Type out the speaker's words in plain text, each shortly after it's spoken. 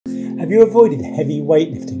Have you avoided heavy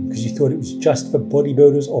weightlifting because you thought it was just for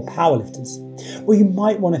bodybuilders or powerlifters? Well, you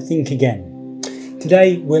might want to think again.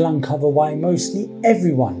 Today, we'll uncover why mostly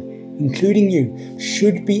everyone, including you,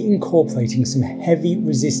 should be incorporating some heavy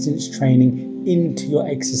resistance training into your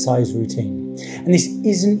exercise routine. And this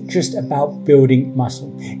isn't just about building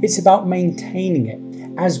muscle, it's about maintaining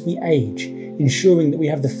it as we age, ensuring that we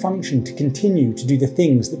have the function to continue to do the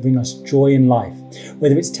things that bring us joy in life,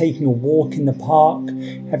 whether it's taking a walk in the park,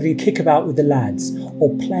 having a kickabout with the lads,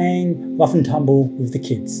 or playing rough and tumble with the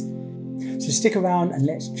kids. So stick around and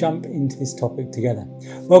let's jump into this topic together.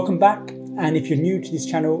 Welcome back, and if you're new to this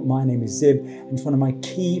channel, my name is Zib, and it's one of my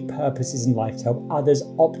key purposes in life to help others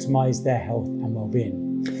optimize their health and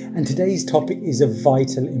well-being. And today's topic is of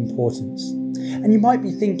vital importance. And you might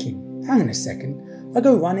be thinking, hang on a second, I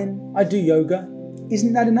go running, I do yoga,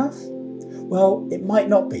 isn't that enough? Well, it might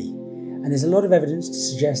not be. And there's a lot of evidence to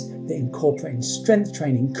suggest that incorporating strength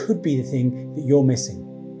training could be the thing that you're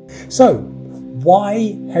missing. So,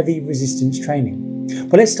 why heavy resistance training?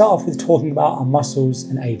 Well, let's start off with talking about our muscles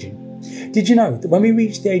and aging. Did you know that when we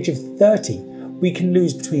reach the age of 30, we can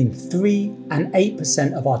lose between 3 and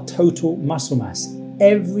 8% of our total muscle mass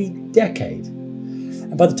every decade?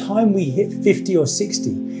 And by the time we hit 50 or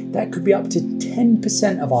 60, that could be up to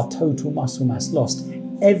 10% of our total muscle mass lost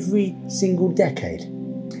every single decade.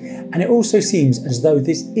 And it also seems as though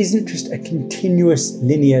this isn't just a continuous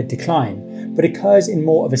linear decline, but occurs in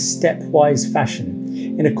more of a stepwise fashion,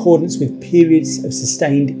 in accordance with periods of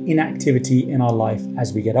sustained inactivity in our life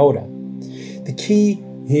as we get older. The key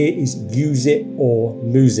here is use it or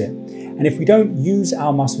lose it. And if we don't use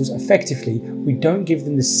our muscles effectively, we don't give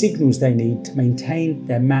them the signals they need to maintain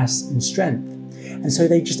their mass and strength. And so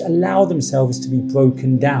they just allow themselves to be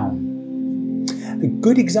broken down. A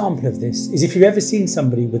good example of this is if you've ever seen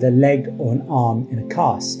somebody with a leg or an arm in a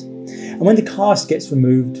cast. And when the cast gets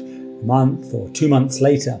removed a month or 2 months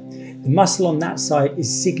later, the muscle on that side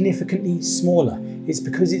is significantly smaller. It's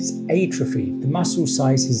because it's atrophied. The muscle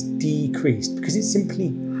size has decreased because it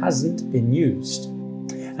simply hasn't been used.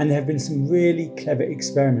 And there have been some really clever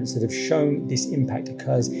experiments that have shown this impact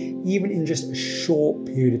occurs even in just a short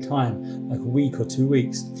period of time, like a week or 2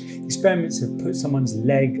 weeks. Experiments have put someone's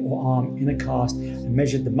leg or arm in a cast and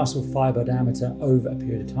measured the muscle fiber diameter over a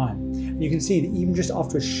period of time. And you can see that even just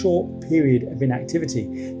after a short period of inactivity,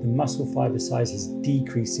 the muscle fiber size has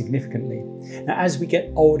decreased significantly. Now, as we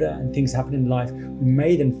get older and things happen in life, we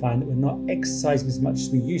may then find that we're not exercising as much as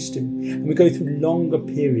we used to, and we go through longer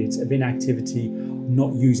periods of inactivity,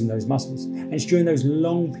 not using those muscles. And it's during those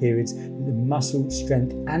long periods that the muscle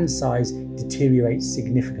strength and size deteriorates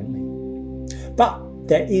significantly. But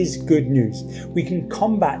there is good news. We can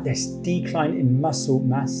combat this decline in muscle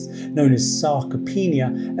mass, known as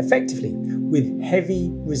sarcopenia, effectively with heavy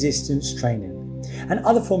resistance training. And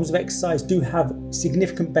other forms of exercise do have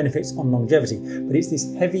significant benefits on longevity, but it's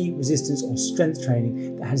this heavy resistance or strength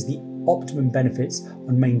training that has the optimum benefits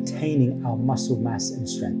on maintaining our muscle mass and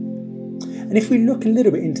strength. And if we look a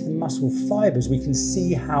little bit into the muscle fibers, we can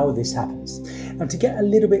see how this happens. Now, to get a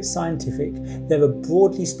little bit scientific, there are,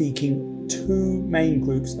 broadly speaking, 2 main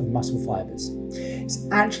groups of muscle fibers. It's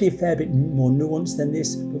actually a fair bit more nuanced than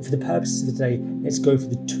this, but for the purposes of today, let's go for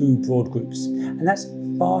the 2 broad groups. And that's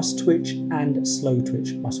fast twitch and slow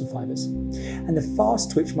twitch muscle fibers. And the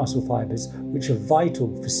fast twitch muscle fibers, which are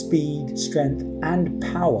vital for speed, strength, and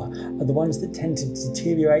power, are the ones that tend to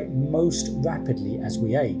deteriorate most rapidly as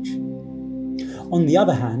we age. On the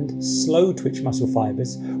other hand, slow twitch muscle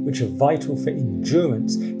fibers, which are vital for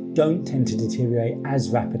endurance, don't tend to deteriorate as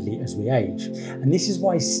rapidly as we age. And this is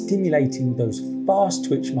why stimulating those fast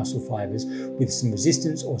twitch muscle fibers with some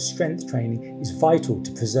resistance or strength training is vital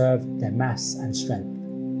to preserve their mass and strength.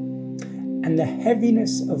 And the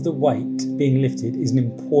heaviness of the weight being lifted is an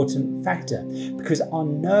important factor because our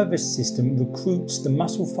nervous system recruits the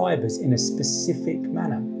muscle fibers in a specific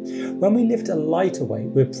manner. When we lift a lighter weight,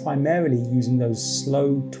 we're primarily using those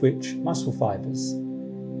slow twitch muscle fibers.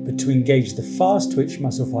 But to engage the fast twitch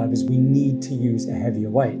muscle fibers, we need to use a heavier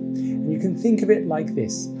weight. And you can think of it like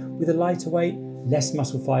this. With a lighter weight, less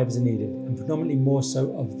muscle fibers are needed, and predominantly more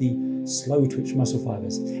so of the slow twitch muscle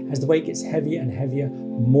fibers. As the weight gets heavier and heavier,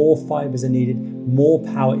 more fibers are needed, more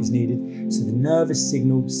power is needed, so the nervous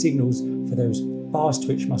signals for those fast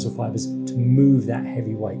twitch muscle fibers to move that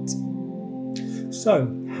heavy weight.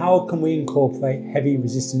 So, how can we incorporate heavy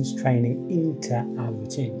resistance training into our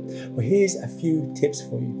routine? Well, here's a few tips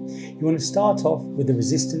for you. You want to start off with a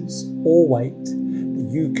resistance or weight that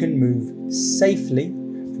you can move safely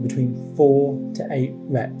for between 4 to 8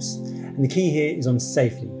 reps. And the key here is on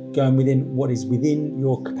safely, going within what is within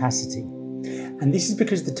your capacity. And this is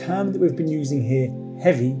because the term that we've been using here,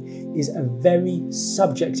 heavy, is a very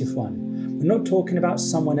subjective one. We're not talking about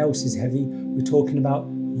someone else's heavy, we're talking about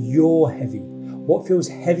your heavy. What feels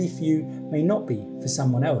heavy for you may not be for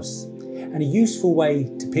someone else. And a useful way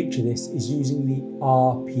to picture this is using the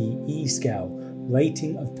RPE scale,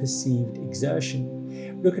 rating of perceived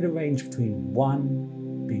exertion. Look at a range between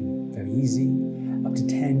 1 being very easy, up to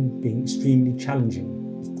 10 being extremely challenging.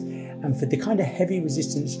 And for the kind of heavy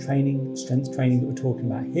resistance training, strength training that we're talking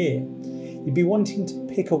about here, you'd be wanting to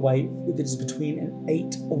pick a weight that is between an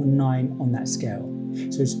 8 or 9 on that scale.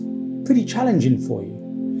 So it's pretty challenging for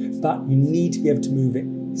you, but you need to be able to move it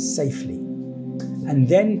safely. And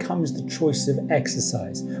then comes the choice of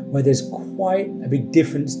exercise, where there's quite a big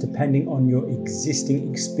difference depending on your existing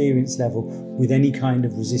experience level with any kind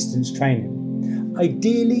of resistance training.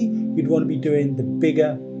 Ideally, you'd want to be doing the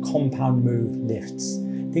bigger compound move lifts.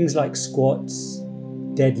 Things like squats,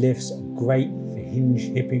 deadlifts are great for hinge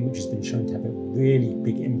hipping, which has been shown to have a really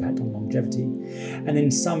big impact on longevity. And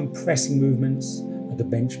then some pressing movements, like a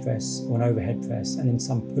bench press or an overhead press, and then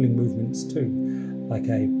some pulling movements too, like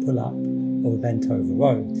a pull-up or a bent over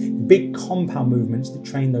row. Big compound movements that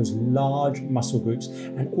train those large muscle groups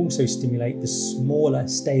and also stimulate the smaller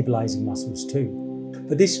stabilizing muscles too.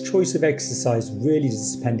 But this choice of exercise really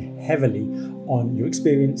does depend heavily on your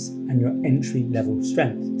experience and your entry level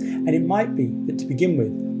strength. And it might be that to begin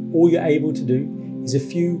with, all you're able to do is a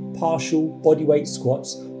few partial bodyweight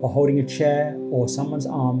squats while holding a chair or someone's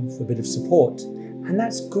arm for a bit of support. And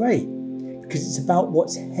that's great because it's about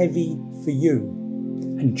what's heavy for you.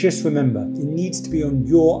 And just remember, it needs to be on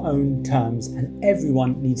your own terms and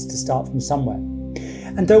everyone needs to start from somewhere.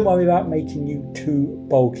 And don't worry about making you too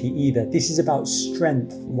bulky either. This is about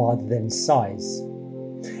strength rather than size.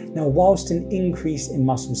 Now, whilst an increase in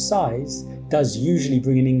muscle size does usually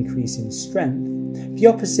bring an increase in strength, the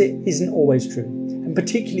opposite isn't always true, and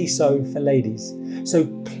particularly so for ladies. So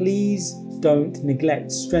please don't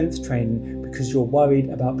neglect strength training because you're worried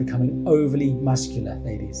about becoming overly muscular,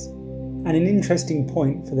 ladies. And an interesting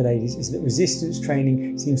point for the ladies is that resistance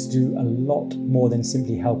training seems to do a lot more than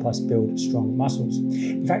simply help us build strong muscles.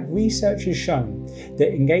 In fact, research has shown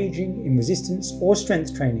that engaging in resistance or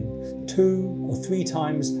strength training 2 or 3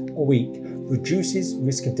 times a week reduces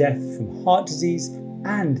risk of death from heart disease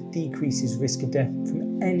and decreases risk of death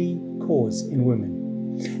from any cause in women.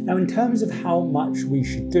 Now, in terms of how much we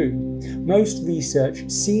should do, most research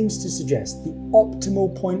seems to suggest the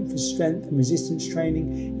optimal point for strength and resistance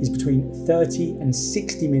training is between 30 and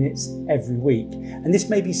 60 minutes every week. And this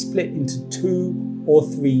may be split into 2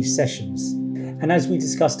 or 3 sessions. And as we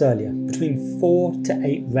discussed earlier, between 4 to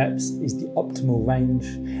 8 reps is the optimal range,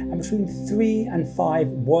 and between 3 and 5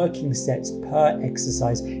 working sets per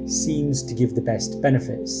exercise seems to give the best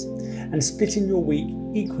benefits. And splitting your week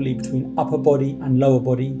equally between upper body and lower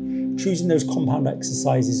body, choosing those compound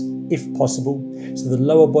exercises if possible. So the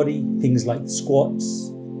lower body, things like squats,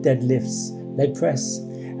 deadlifts, leg press,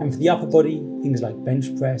 and for the upper body, things like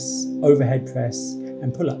bench press, overhead press,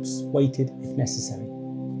 and pull-ups, weighted if necessary.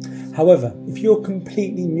 However, if you're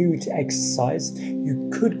completely new to exercise, you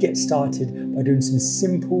could get started by doing some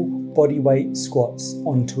simple bodyweight squats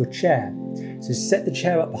onto a chair. So set the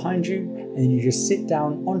chair up behind you and then you just sit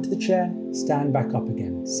down onto the chair, stand back up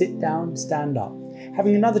again. Sit down, stand up.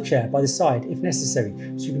 Having another chair by the side if necessary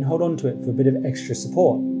so you can hold on to it for a bit of extra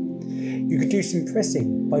support. You could do some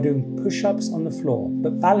pressing by doing push-ups on the floor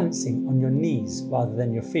but balancing on your knees rather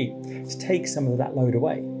than your feet to take some of that load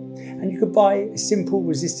away. And you could buy a simple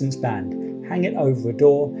resistance band, hang it over a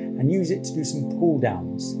door and use it to do some pull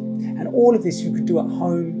downs. And all of this you could do at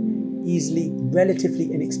home easily,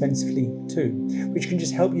 relatively inexpensively too, which can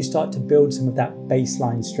just help you start to build some of that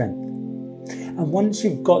baseline strength. And once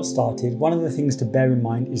you've got started, one of the things to bear in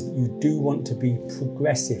mind is that you do want to be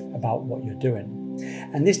progressive about what you're doing.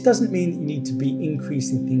 And this doesn't mean that you need to be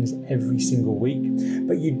increasing things every single week,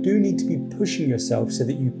 but you do need to be pushing yourself so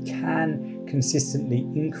that you can consistently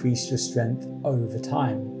increase your strength over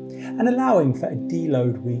time, and allowing for a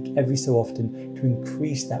deload week every so often to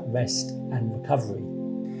increase that rest and recovery.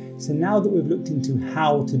 So now that we've looked into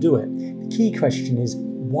how to do it, the key question is,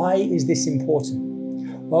 why is this important?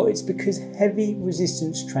 Well, it's because heavy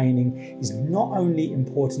resistance training is not only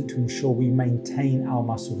important to ensure we maintain our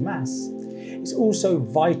muscle mass, it's also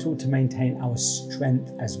vital to maintain our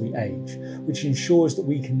strength as we age, which ensures that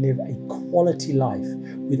we can live a quality life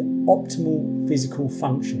with optimal physical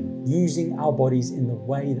function, using our bodies in the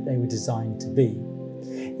way that they were designed to be.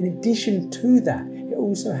 In addition to that, it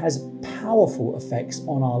also has powerful effects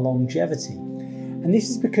on our longevity. And this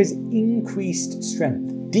is because increased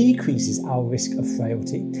strength decreases our risk of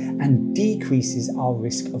frailty and decreases our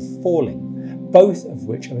risk of falling, both of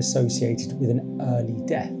which are associated with an early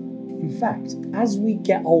death. In fact, as we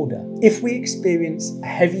get older, if we experience a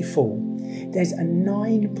heavy fall, there's a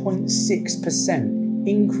 9.6%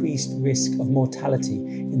 increased risk of mortality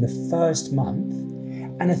in the first month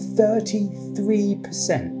and a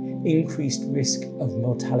 33% increased risk of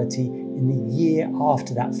mortality in the year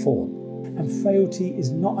after that fall. And frailty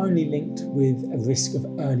is not only linked with a risk of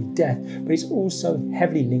early death, but it's also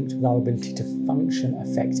heavily linked with our ability to function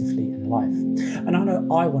effectively in life. And I know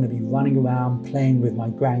I want to be running around playing with my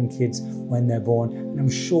grandkids when they're born, and I'm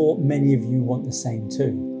sure many of you want the same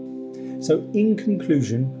too. So in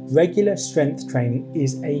conclusion, regular strength training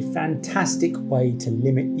is a fantastic way to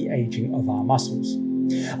limit the aging of our muscles.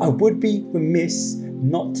 I would be remiss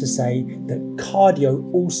not to say that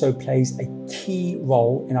cardio also plays a key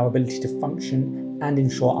role in our ability to function and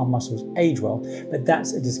ensure our muscles age well, but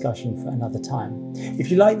that's a discussion for another time.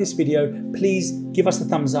 If you like this video, please give us a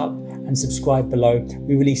thumbs up and subscribe below.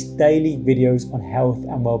 We release daily videos on health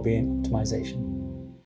and wellbeing optimization.